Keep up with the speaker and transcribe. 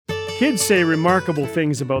Kids say remarkable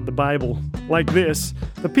things about the Bible, like this.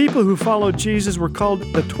 The people who followed Jesus were called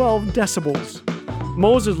the 12 decibels.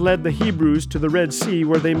 Moses led the Hebrews to the Red Sea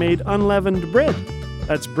where they made unleavened bread.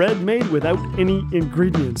 That's bread made without any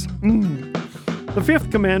ingredients. The fifth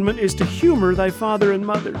commandment is to humor thy father and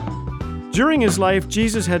mother. During his life,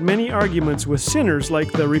 Jesus had many arguments with sinners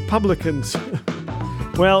like the Republicans.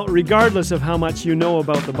 Well, regardless of how much you know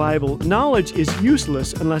about the Bible, knowledge is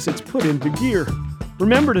useless unless it's put into gear.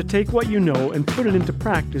 Remember to take what you know and put it into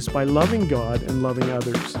practice by loving God and loving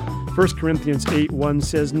others. 1 Corinthians 8:1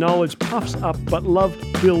 says, knowledge puffs up, but love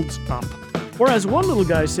builds up. Or as one little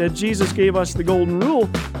guy said, Jesus gave us the golden rule,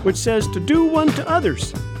 which says to do one to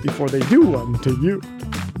others before they do one to you.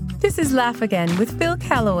 This is Laugh Again with Phil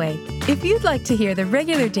Callaway. If you'd like to hear the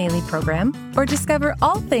regular daily program or discover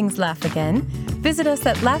all things Laugh Again, visit us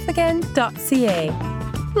at laughagain.ca.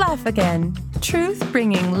 Laugh Again, truth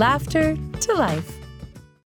bringing laughter to life.